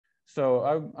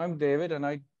So I'm David, and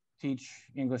I teach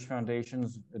English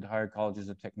Foundations at higher colleges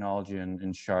of technology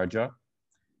in Sharjah.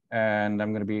 And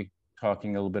I'm going to be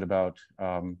talking a little bit about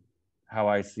how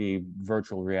I see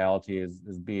virtual reality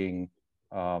as being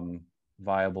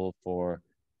viable for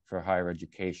higher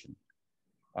education.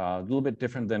 A little bit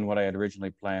different than what I had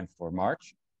originally planned for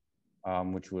March,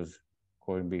 which was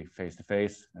going to be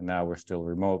face-to-face, and now we're still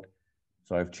remote.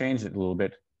 So I've changed it a little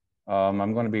bit.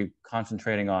 I'm going to be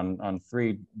concentrating on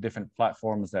 3 different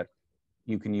platforms that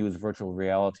you can use virtual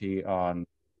reality on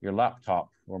your laptop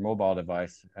or mobile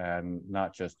device, and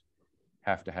not just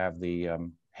have to have the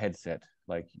headset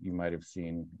like you might have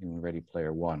seen in Ready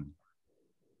Player One.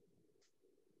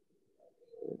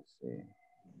 Let's see.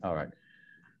 All right.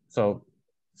 So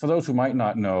for those who might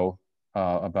not know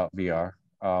about VR,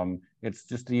 it's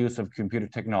just the use of computer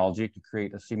technology to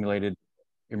create a simulated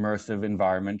immersive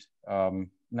environment,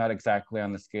 not exactly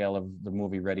on the scale of the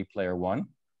movie Ready Player One,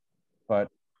 but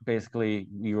basically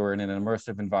you are in an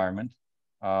immersive environment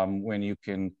when you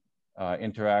can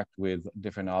interact with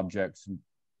different objects,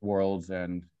 worlds,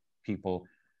 and people.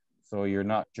 So you're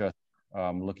not just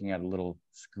looking at a little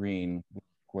screen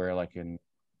square like in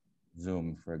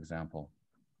Zoom, for example.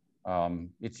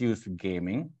 It's used for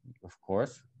gaming, of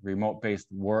course, remote-based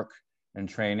work and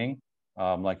training,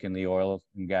 like in the oil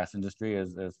and gas industry,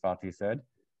 as Fatih said,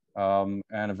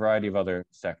 and a variety of other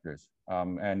sectors,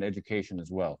 and education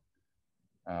as well.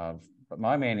 But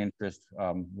my main interest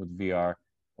with VR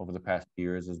over the past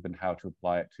years has been how to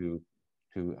apply it to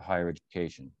higher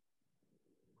education.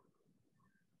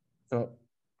 So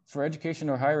for education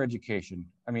or higher education,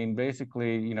 I mean,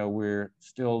 basically, you know, we're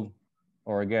still,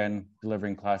 or again,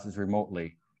 delivering classes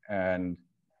remotely. And,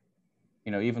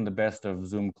 you know, even the best of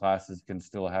Zoom classes can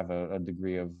still have a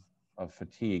degree of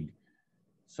fatigue.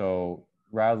 So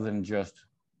rather than just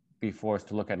be forced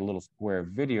to look at a little square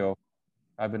video,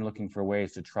 I've been looking for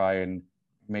ways to try and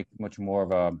make much more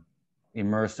of a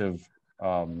immersive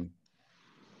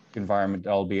environment,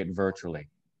 albeit virtually.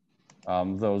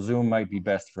 Though Zoom might be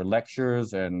best for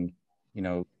lectures and, you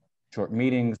know, short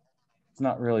meetings, it's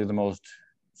not really the most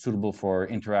suitable for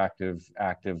interactive,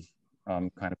 active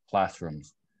kind of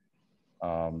classrooms.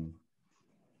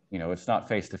 You know, it's not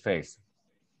face-to-face,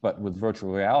 but with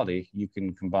virtual reality, you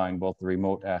can combine both the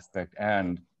remote aspect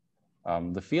and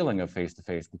the feeling of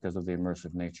face-to-face because of the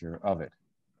immersive nature of it.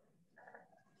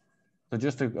 So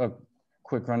just a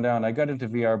quick rundown. I got into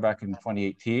VR back in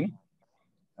 2018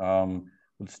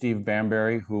 with Steve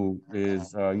Bamberry, who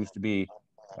is used to be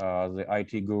the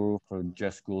IT guru for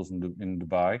Just Schools in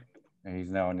Dubai. And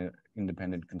he's now an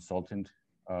independent consultant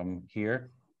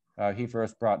here. He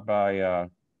first brought by a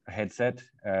headset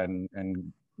and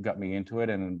got me into it,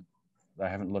 and I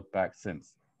haven't looked back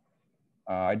since.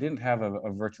 I didn't have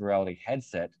a virtual reality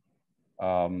headset,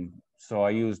 so I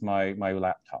used my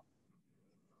laptop.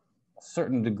 A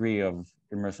certain degree of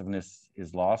immersiveness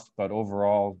is lost, but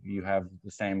overall you have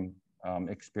the same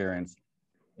experience,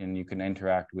 and you can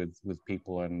interact with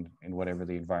people and in whatever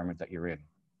the environment that you're in.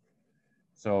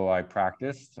 So I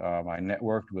practiced, I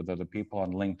networked with other people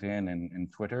on LinkedIn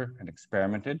and Twitter and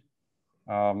experimented.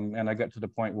 And I got to the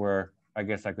point where I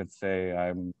guess I could say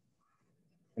I'm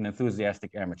an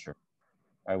enthusiastic amateur.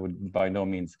 I would by no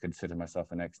means consider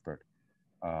myself an expert.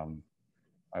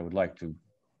 I would like to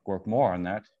work more on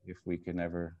that if we can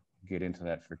ever get into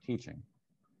that for teaching.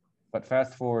 But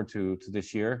fast forward to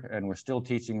this year, and we're still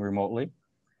teaching remotely,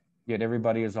 yet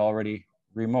everybody is already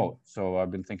remote. So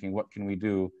I've been thinking, what can we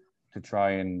do to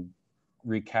try and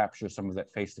recapture some of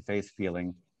that face-to-face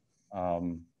feeling,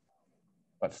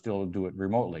 but still do it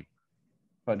remotely.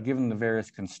 But given the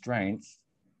various constraints,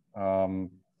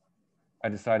 I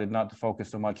decided not to focus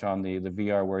so much on the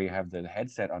VR where you have the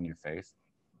headset on your face,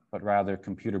 but rather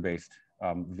computer-based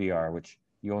VR, which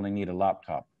you only need a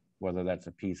laptop, whether that's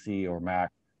a PC or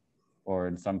Mac, or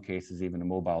in some cases, even a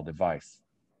mobile device.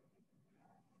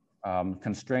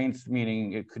 Constraints,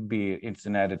 meaning it could be it's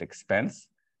an added expense,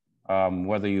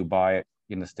 whether you buy it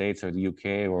in the States or the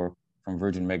UK or from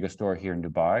Virgin Megastore here in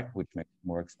Dubai, which makes it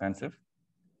more expensive.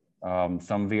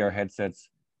 Some VR headsets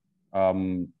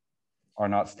are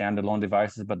not standalone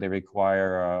devices, but they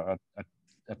require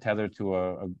a tether to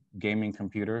a gaming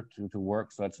computer to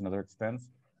work, so that's another expense.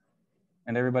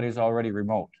 And everybody's already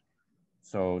remote,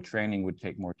 so training would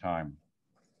take more time.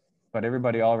 But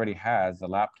everybody already has a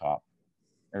laptop.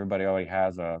 Everybody already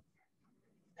has a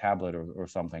tablet or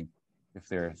something if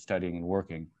they're studying and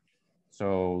working.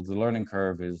 So the learning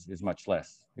curve is much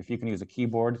less. If you can use a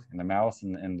keyboard and a mouse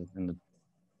and the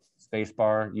space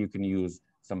bar, you can use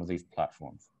some of these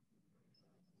platforms.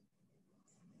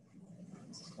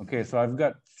 Okay, so I've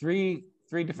got three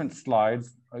different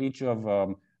slides, each of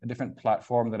different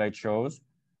platform that I chose.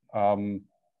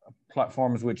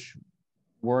 Platforms which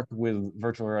work with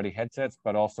virtual reality headsets,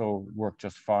 but also work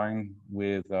just fine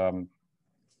with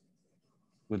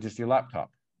just your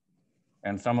laptop.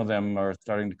 And some of them are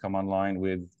starting to come online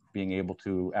with being able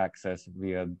to access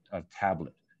via a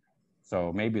tablet.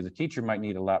 So maybe the teacher might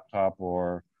need a laptop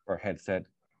or a headset,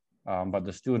 but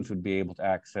the students would be able to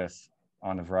access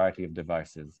on a variety of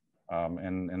devices.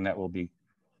 And that will be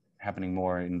happening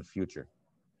more in the future.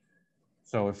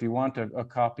 So if you want a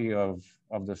copy of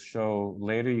the show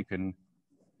later, you can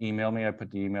email me. I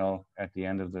put the email at the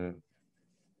end of the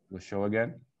show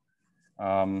again,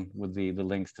 with the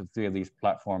links to 3 of these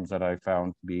platforms that I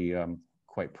found to be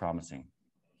quite promising.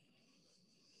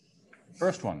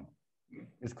 First one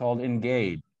is called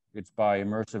Engage. It's by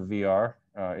Immersive VR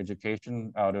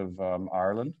Education out of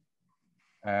Ireland.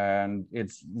 And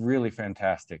it's really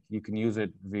fantastic. You can use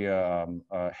it via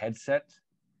a headset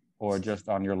or just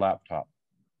on your laptop.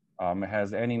 It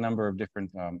has any number of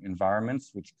different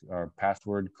environments which are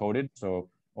password coded, so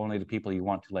only the people you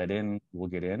want to let in will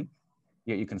get in.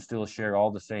 Yet you can still share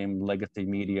all the same legacy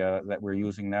media that we're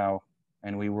using now,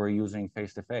 and we were using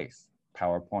face-to-face,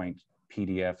 PowerPoint,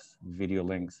 PDFs, video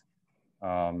links,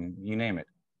 you name it.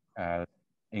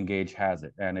 Engage has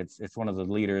it, and it's one of the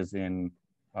leaders in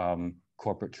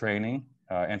corporate training,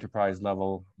 enterprise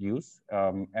level use,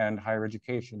 and higher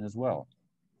education as well.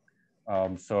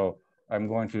 So I'm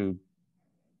going to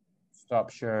stop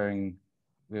sharing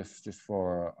this just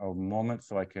for a moment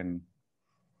so I can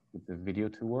get the video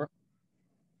to work.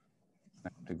 I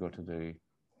have to go to the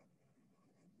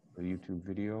YouTube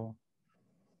video.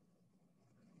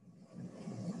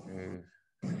 Okay.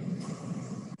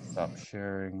 Stop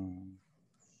sharing.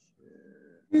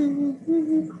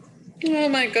 Oh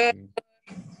my God.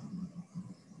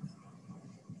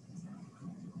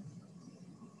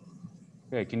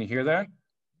 Okay, can you hear that?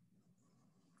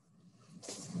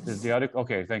 Is the audio?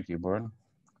 Okay, thank you, Boren.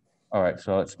 All right,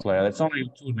 so let's play. It's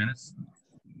only 2 minutes.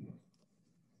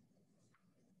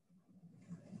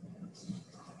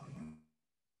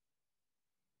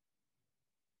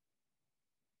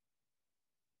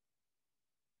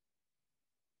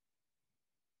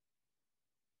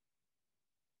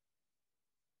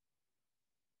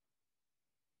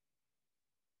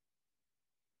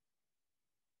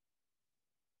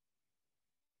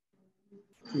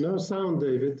 No sound,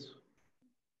 David.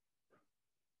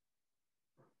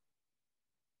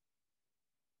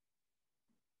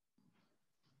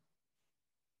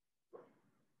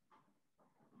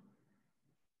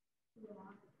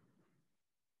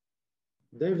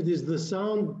 David, is the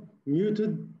sound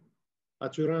muted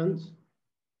at your end?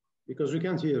 Because we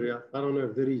can't hear you. I don't know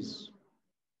if there is.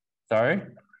 Sorry?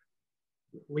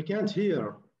 We can't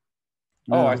hear.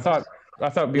 No. Oh, I thought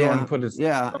Bjorn put his...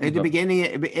 Yeah, at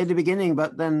the beginning,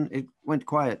 but then it went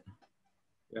quiet.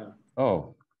 Yeah.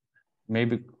 Oh,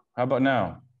 maybe, how about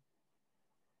now?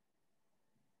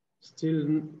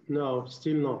 Still, no,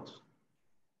 still not.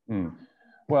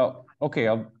 Well, okay,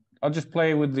 I'll just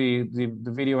play with the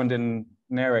video and then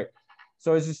narrate.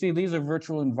 So as you see, these are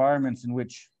virtual environments in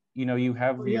which, you know, you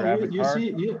have your avatar.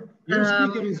 Your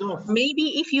speaker is off.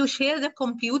 Maybe if you share the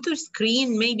computer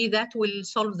screen, maybe that will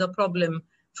solve the problem.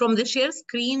 From the share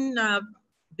screen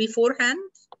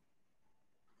beforehand,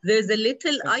 there's a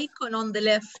little icon on the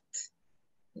left.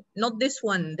 Not this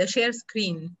one, the share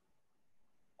screen.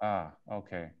 Ah,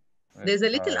 okay. There's a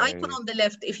little icon on the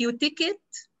left. If you tick it,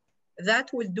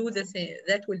 that will do the thing.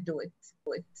 That will do it.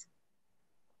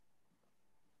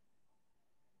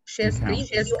 Share screen.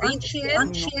 Share screen.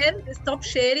 Unshare. Stop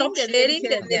sharing. Stop sharing.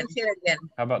 And then share again.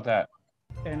 How about that?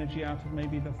 Energy out of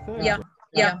maybe the third.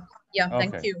 Yeah. Okay.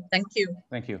 Thank you. Thank you.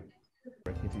 Thank you.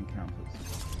 It encounters,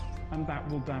 and that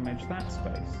will damage that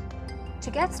space.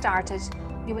 To get started,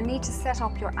 you will need to set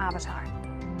up your avatar.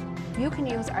 You can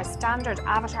use our standard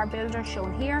avatar builder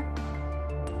shown here,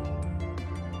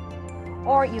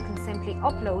 or you can simply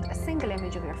upload a single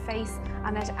image of your face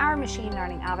and let our machine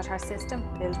learning avatar system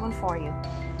build one for you.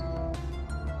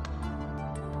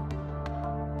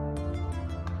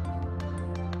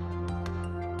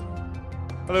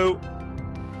 Hello.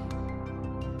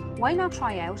 Why not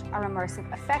try out our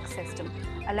immersive effects system,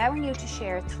 allowing you to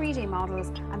share 3D models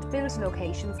and build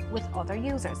locations with other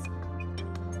users.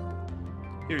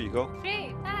 Here you go.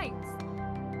 Great, thanks.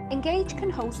 Engage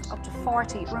can host up to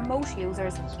 40 remote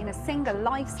users in a single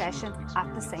live session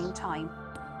at the same time.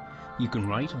 You can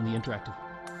write on the interactive.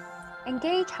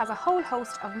 Engage has a whole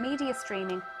host of media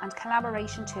streaming and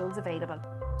collaboration tools available.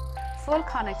 Full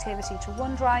connectivity to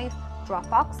OneDrive,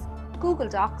 Dropbox, Google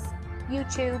Docs,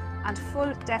 YouTube and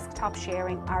full desktop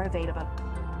sharing are available.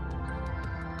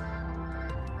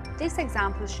 This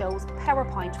example shows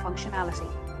PowerPoint functionality.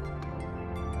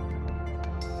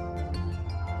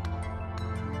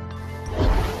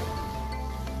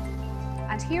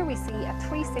 And here we see a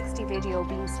 360 video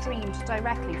being streamed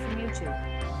directly from YouTube.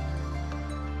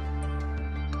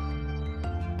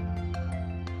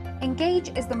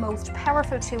 Engage is the most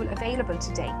powerful tool available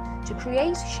today to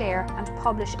create, share and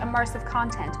publish immersive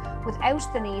content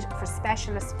without the need for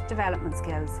specialist development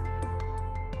skills.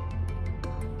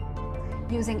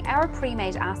 Using our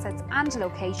pre-made assets and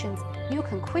locations, you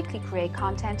can quickly create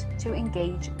content to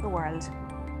engage the world.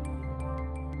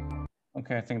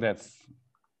 Okay, I think that's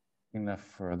enough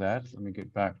for that. Let me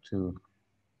get back to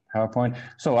PowerPoint.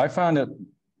 So I found it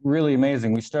really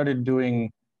amazing. We started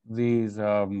doing these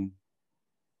CPD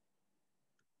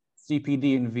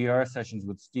and VR sessions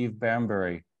with Steve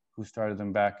Bambury, who started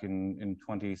them back in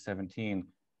 2017.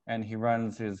 And he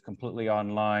runs his completely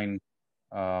online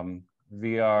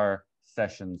VR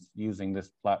sessions using this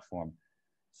platform.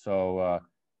 So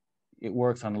it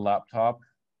works on a laptop.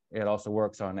 It also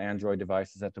works on Android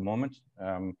devices at the moment.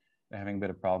 They're having a bit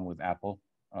of problem with Apple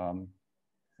for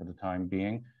the time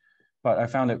being. But I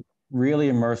found it really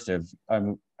immersive.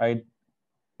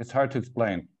 It's hard to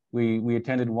explain. We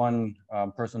attended one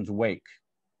person's wake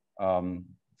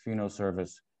funeral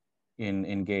service in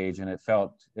Engage, and it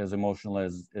felt as emotional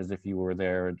as if you were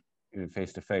there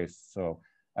face to face. So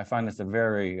I find this a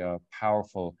very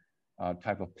powerful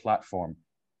type of platform,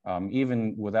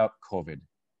 even without COVID,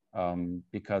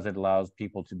 because it allows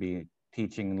people to be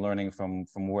teaching and learning from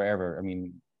wherever. I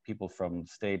mean, people from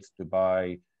States,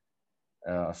 Dubai,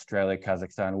 Australia,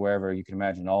 Kazakhstan, wherever you can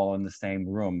imagine, all in the same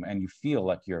room, and you feel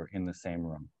like you're in the same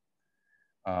room.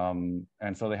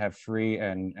 And so they have free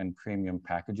and premium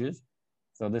packages.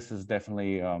 So this is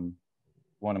definitely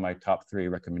one of my top 3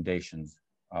 recommendations.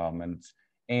 And it's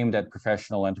aimed at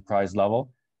professional enterprise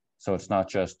level. So it's not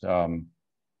just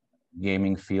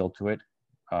gaming feel to it.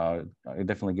 I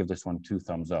definitely give this one 2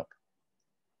 thumbs up.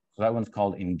 So that one's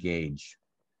called Engage.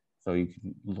 So you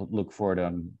can look for it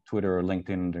on Twitter or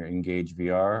LinkedIn under Engage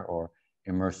VR or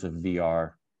Immersive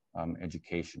VR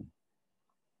Education.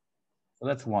 So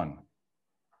that's one.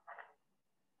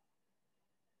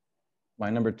 My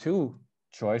number 2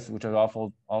 choice, which I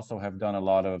also have done a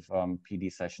lot of PD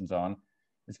sessions on,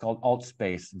 is called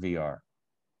AltSpace VR.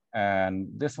 And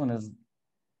this one has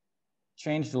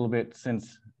changed a little bit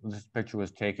since this picture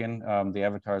was taken. The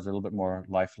avatar is a little bit more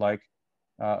lifelike,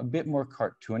 a bit more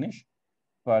cartoonish,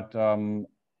 but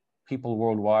people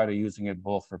worldwide are using it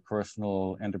both for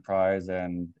personal, enterprise,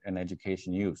 and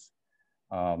education use.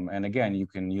 And again, you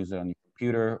can use it on your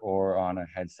computer or on a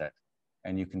headset,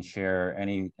 and you can share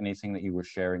anything that you were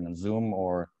sharing on Zoom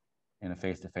or in a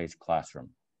face-to-face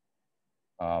classroom.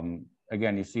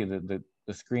 Again, you see the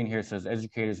screen here says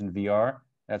Educators in VR.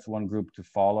 That's one group to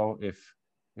follow if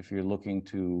you're looking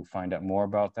to find out more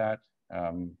about that.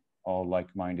 All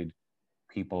like-minded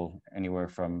people, anywhere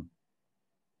from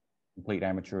complete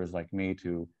amateurs like me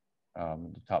to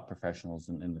the top professionals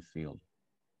in the field.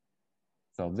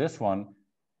 So this one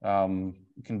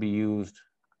can be used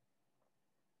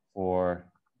for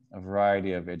a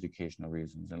variety of educational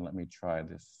reasons. And let me try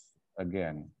this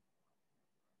again.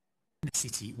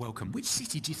 City, welcome. Which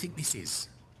city do you think this is?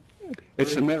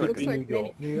 It's America. Looks like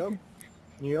New York.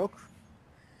 New York.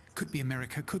 Could be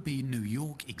America, could be New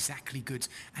York, exactly good.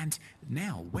 And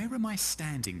now, where am I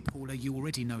standing? Paula, you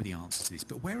already know the answer to this,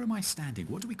 but where am I standing?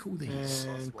 What do we call these?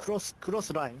 Cross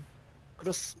line.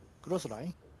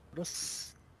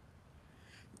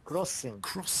 Crossing.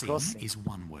 Crossing is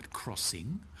one word,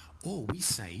 crossing. Or we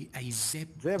say a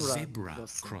zebra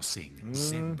crossing.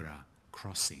 Zebra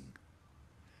crossing.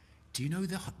 Do you know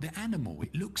the animal?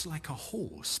 It looks like a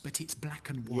horse, but it's black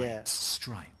and white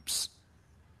stripes.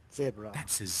 Zebra.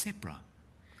 That's a zebra.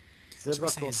 Zebra so we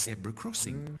say crossing. a zebra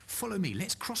crossing. Follow me.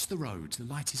 Let's cross the road. The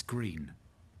light is green.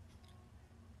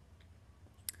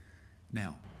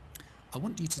 Now, I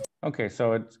want you to... Okay,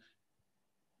 so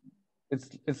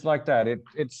it's like that.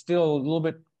 It's still a little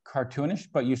bit cartoonish,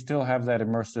 but you still have that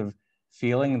immersive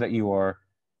feeling that you are,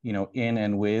 you know, in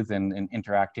and with and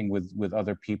interacting with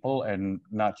other people, and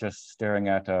not just staring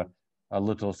at a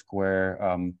little square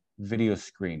video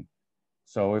screen.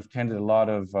 So we've attended a lot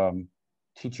of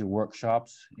teacher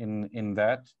workshops in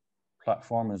that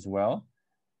platform as well.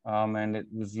 And it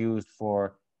was used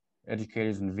for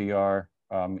Educators in VR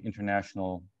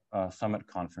International Summit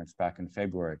Conference back in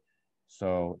February.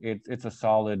 So it's a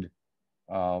solid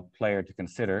player to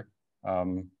consider.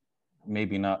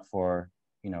 Maybe not for,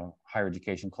 you know, higher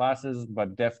education classes,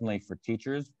 but definitely for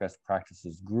teachers, best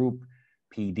practices group,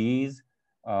 PDs.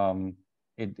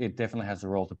 It definitely has a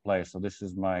role to play. So this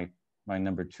is my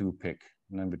number 2 pick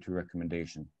number 2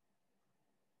 recommendation.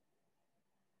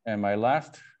 And my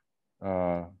last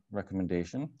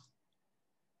recommendation,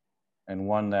 and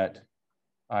one that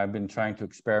I've been trying to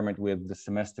experiment with this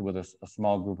semester with a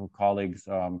small group of colleagues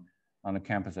on the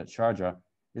campus at Sharjah,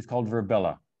 is called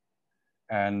Verbella.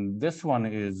 And this one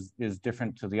is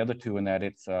different to the other two in that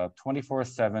it's a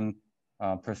 24/7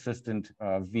 persistent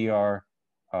VR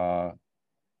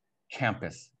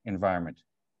campus environment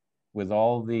with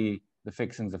all the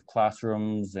fixings of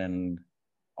classrooms and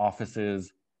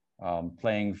offices,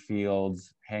 playing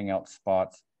fields, hangout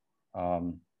spots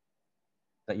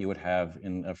that you would have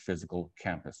in a physical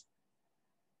campus.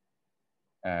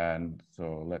 And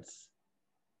so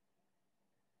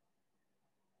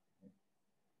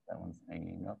that one's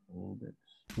hanging up a little bit.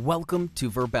 Welcome to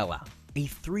Verbella, a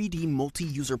 3D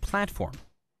multi-user platform.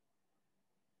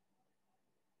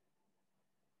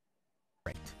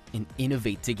 And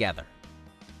innovate together.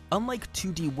 Unlike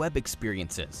 2D web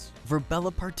experiences,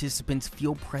 Verbella participants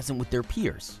feel present with their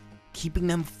peers, keeping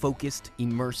them focused,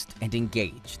 immersed, and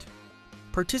engaged.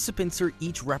 Participants are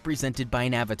each represented by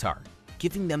an avatar,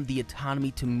 giving them the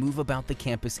autonomy to move about the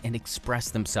campus and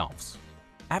express themselves.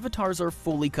 Avatars are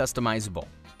fully customizable,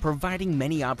 providing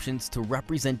many options to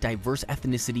represent diverse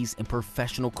ethnicities and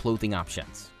professional clothing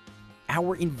options.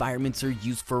 Our environments are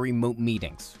used for remote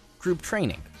meetings, group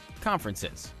training,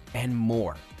 conferences, and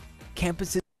more.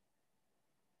 Campuses.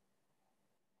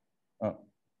 Oh,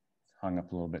 hung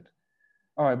up a little bit.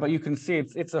 All right, but you can see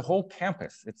it's a whole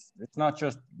campus. It's not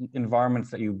just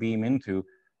environments that you beam into,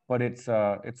 but it's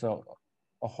a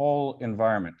whole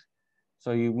environment.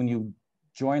 So when you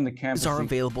join the campus, are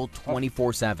available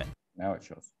 24/7. Now it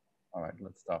shows. All right,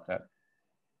 let's stop that.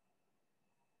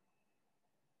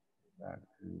 Back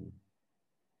to.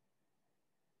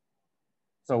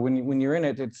 So when you're in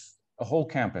it, it's a whole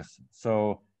campus.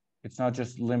 So it's not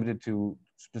just limited to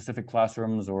specific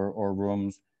classrooms or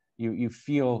rooms. You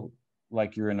feel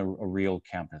like you're in a real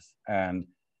campus. And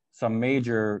some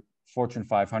major Fortune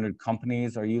 500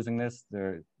 companies are using this.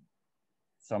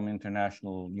 Some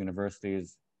international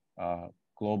universities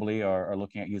globally are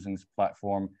looking at using this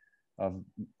platform of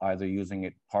either using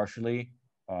it partially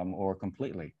or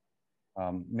completely.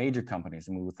 Major companies,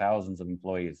 I mean, with thousands of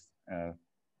employees,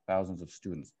 thousands of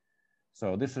students.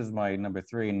 So this is my number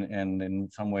 3, and in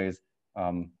some ways,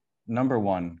 number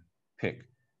 1 pick,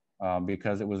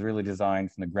 because it was really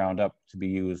designed from the ground up to be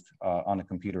used on a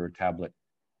computer or tablet,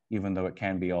 even though it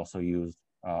can be also used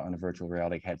on a virtual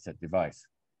reality headset device.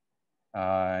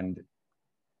 And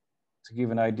to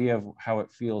give an idea of how it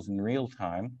feels in real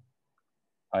time,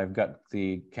 I've got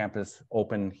the campus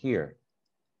open here.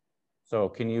 So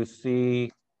can you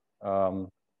see the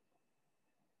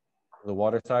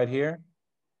water side here,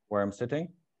 where I'm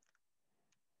sitting?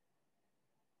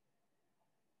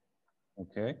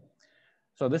 Okay.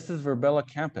 So this is Verbella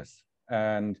campus,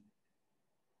 and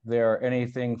there are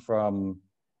anything from,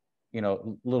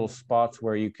 little spots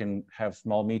where you can have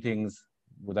small meetings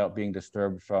without being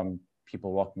disturbed from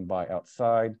people walking by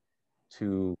outside,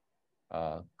 to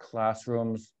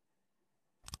classrooms.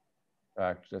 In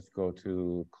fact, let's go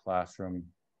to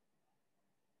classroom.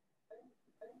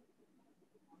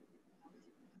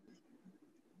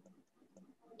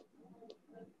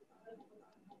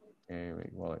 Okay,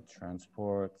 wait, while it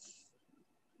transports.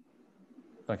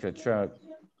 Like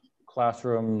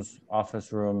classrooms,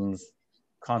 office rooms,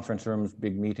 conference rooms,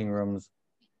 big meeting rooms.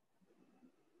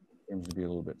 Seems to be a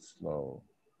little bit slow.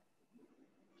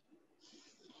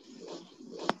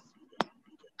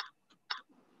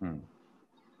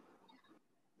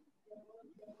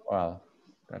 Well,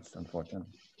 that's unfortunate.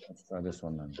 Let's try this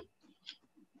one then.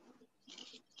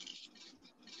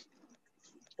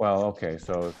 Well, okay,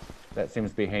 so that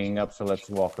seems to be hanging up, so let's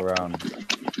walk around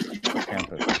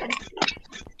campus.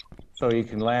 So you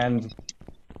can land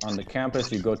on the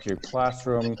campus, you go to your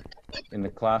classroom. In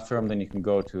the classroom, then you can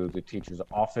go to the teacher's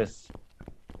office.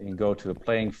 You can go to the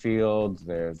playing field.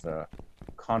 There's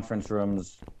conference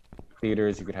rooms,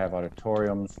 theaters, you could have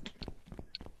auditoriums.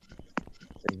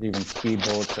 There's even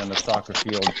speedboats and a soccer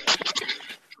field.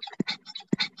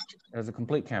 There's a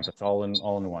complete campus, all in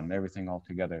one, everything all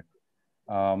together.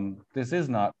 This is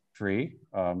not free,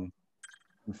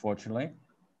 unfortunately.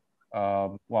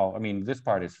 Well, I mean, this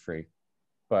part is free,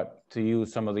 but to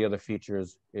use some of the other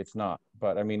features, it's not.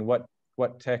 But I mean,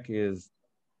 what tech is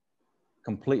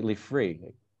completely free?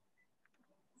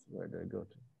 Where did I go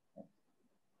to?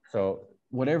 So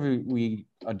whatever we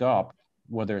adopt,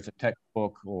 whether it's a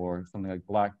textbook or something like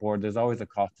Blackboard, there's always a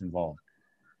cost involved.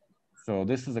 So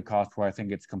this is a cost where I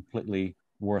think it's completely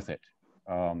worth it.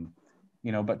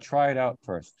 But try it out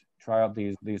first. Try out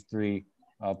these 3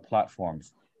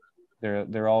 platforms.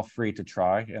 They're all free to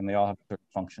try, and they all have certain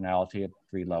functionality at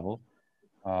free level.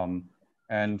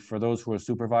 And for those who are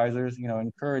supervisors, you know,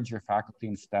 encourage your faculty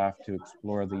and staff to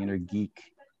explore the inner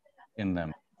geek in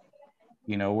them.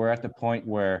 You know, we're at the point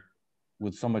where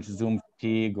with so much Zoom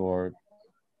fatigue, or,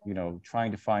 you know,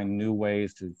 trying to find new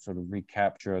ways to sort of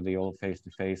recapture the old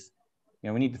face-to-face, you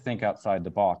know, we need to think outside the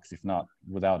box, if not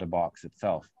without a box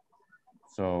itself.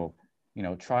 So, you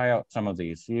know, try out some of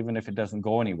these, even if it doesn't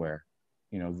go anywhere.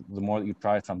 You know, the more that you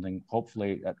try something,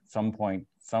 hopefully at some point,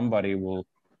 somebody will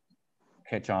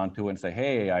catch on to it and say,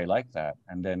 hey, I like that,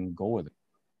 and then go with it.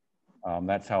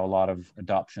 That's how a lot of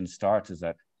adoption starts, is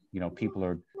that, you know, people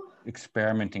are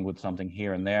experimenting with something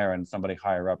here and there, and somebody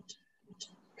higher up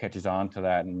catches on to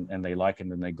that, and they like it,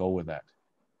 and then they go with that.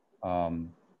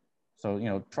 So, you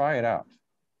know, try it out.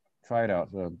 Try it out.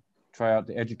 Try out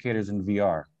the Educators in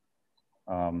VR.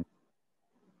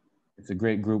 It's a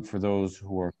great group for those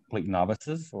who are complete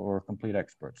novices or complete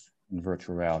experts in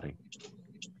virtual reality,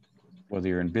 whether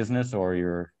you're in business or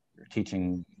you're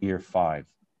teaching year 5.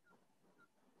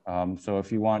 So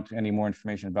if you want any more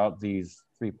information about these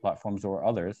 3 platforms or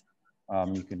others,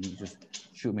 you can just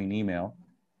shoot me an email.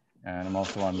 And I'm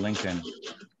also on LinkedIn.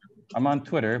 I'm on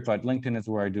Twitter, but LinkedIn is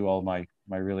where I do all my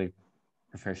really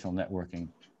professional networking.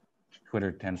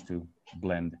 Twitter tends to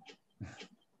blend.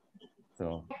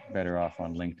 So better off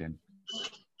on LinkedIn.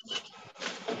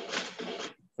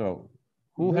 So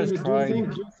who has tried? Do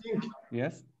you think?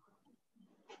 Yes?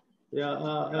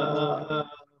 Yeah,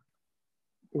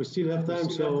 we still have time,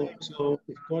 so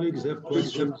if colleagues have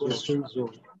questions, or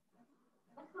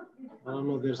I don't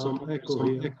know, there's some echo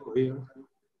here.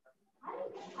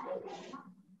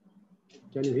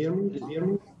 Can you hear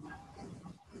me?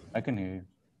 I can hear you.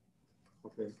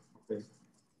 Okay.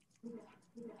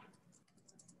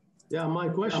 Yeah, my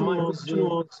question was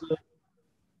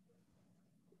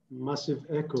massive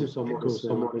echo,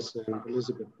 someone is saying,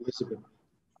 Elizabeth.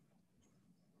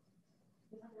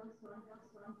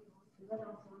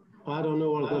 I don't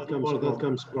know where that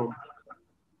comes from.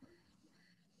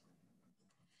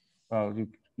 Well,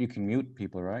 you can mute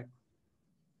people, right?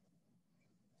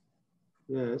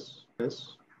 Yes.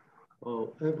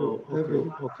 Oh,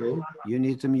 okay. You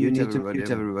need to mute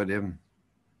everybody.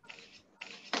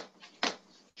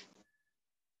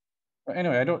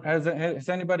 Anyway, has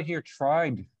anybody here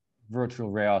tried virtual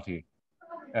reality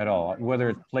at all? Whether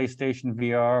it's PlayStation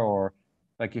VR, or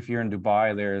like if you're in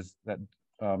Dubai, there's that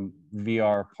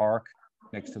VR park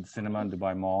next to the cinema in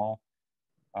Dubai Mall.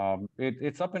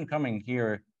 It's up and coming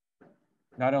here,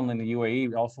 not only in the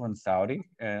UAE, also in Saudi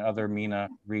and other MENA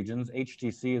regions.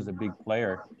 HTC is a big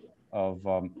player of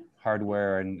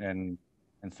hardware and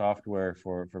software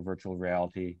for virtual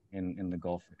reality in the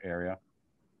Gulf area.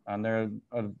 And there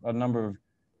are a number of,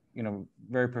 you know,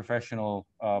 very professional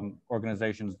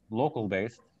organizations, local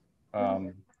based,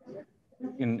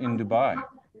 in Dubai.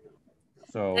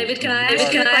 So David, can I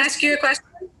ask you a question?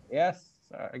 Yes,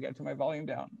 sorry, I got to my volume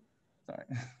down. Sorry.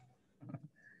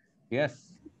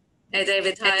 Yes. Hey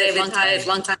David,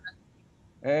 long time.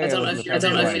 Hey, I don't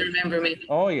know if you remember me.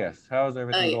 Oh yes, how's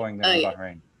everything going there in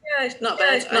Bahrain? Yeah, not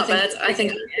bad. I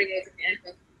think.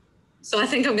 So I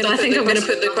think I'm going to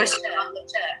put the question on the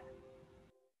chat.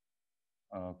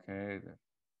 Okay.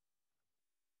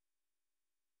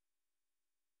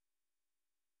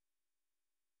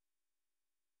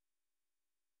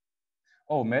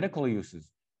 Oh, medical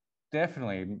uses,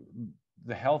 definitely.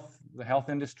 The health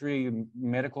industry,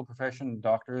 medical profession,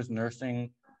 doctors,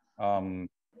 nursing,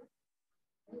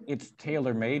 it's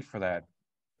tailor-made for that,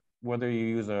 whether you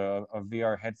use a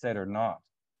VR headset or not.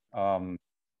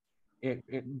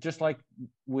 It just like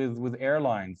with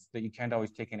airlines, that you can't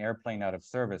always take an airplane out of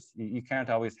service. You can't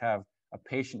always have a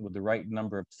patient with the right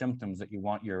number of symptoms that you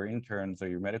want your interns or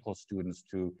your medical students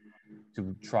to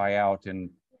try out,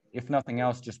 and if nothing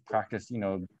else, just practice, you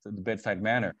know, the bedside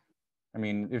manner. I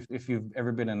mean, if you've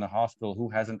ever been in the hospital, who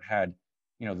hasn't had,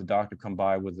 you know, the doctor come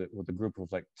by with a group of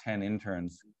like 10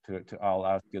 interns to all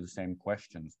ask you the same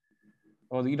questions?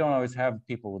 Well, you don't always have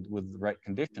people with the right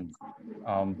conditions,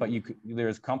 but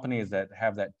there's companies that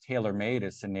have that tailor-made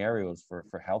as scenarios for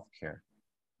healthcare.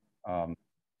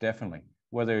 Definitely,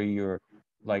 whether you're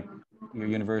like your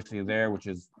university there, which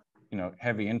is, you know,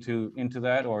 heavy into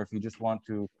that, or if you just want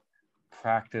to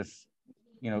practice,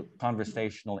 you know,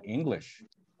 conversational English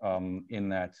in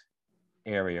that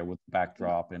area with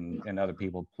backdrop and other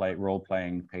people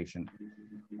role-playing patient.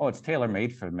 Oh, it's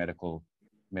tailor-made for medical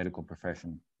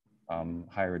profession.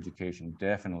 Higher education,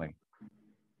 definitely.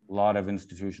 A lot of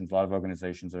institutions, a lot of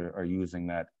organizations are using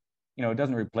that. You know, it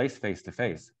doesn't replace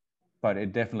face-to-face, but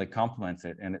it definitely complements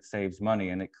it, and it saves money,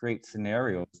 and it creates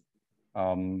scenarios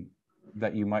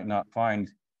that you might not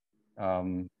find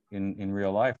in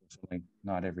real life, or certainly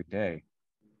not every day.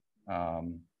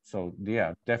 So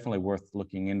yeah, definitely worth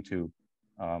looking into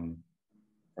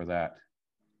for that.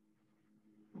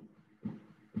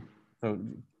 So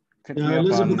yeah,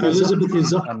 Elizabeth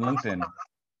is up on LinkedIn.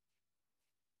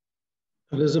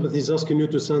 Elizabeth is asking you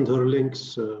to send her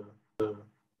links.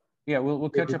 Yeah, we'll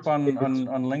catch up on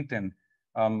LinkedIn.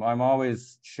 I'm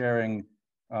always sharing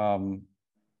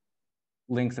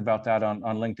links about that on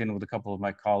LinkedIn with a couple of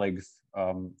my colleagues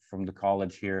from the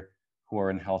college here who are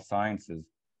in health sciences.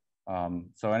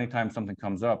 So anytime something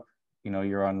comes up, you know,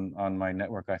 you're on my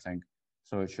network, I think,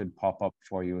 so it should pop up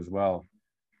for you as well.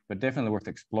 But definitely worth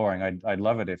exploring. I'd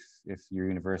love it if your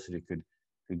university could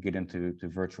get into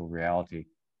virtual reality.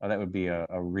 That would be a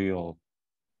real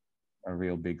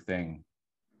big thing,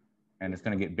 and it's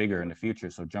going to get bigger in the future.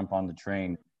 So jump on the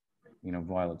train, you know,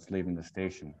 while it's leaving the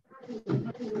station.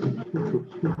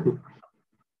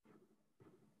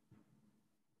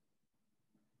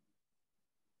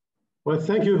 Well,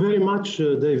 thank you very much,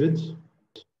 David.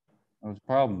 No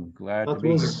problem. Glad to be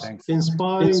here. Thanks.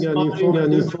 Inspiring and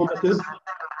informative.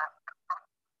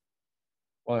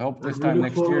 Well, I hope this time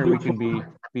next year we can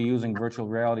be using virtual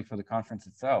reality for the conference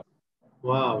itself.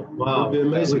 Wow, wow, it'd be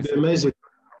amazing. It'd be amazing.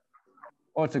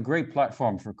 Oh, it's a great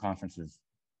platform for conferences.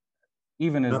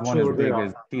 Even as one sure as big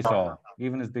as TESOL,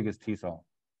 even as big as TESOL.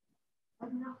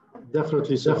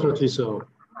 Definitely so.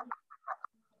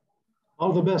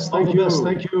 All the best. Thank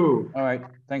you. All right.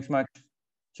 Thanks much.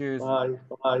 Cheers. Bye.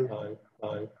 Bye. Bye.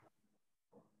 Bye.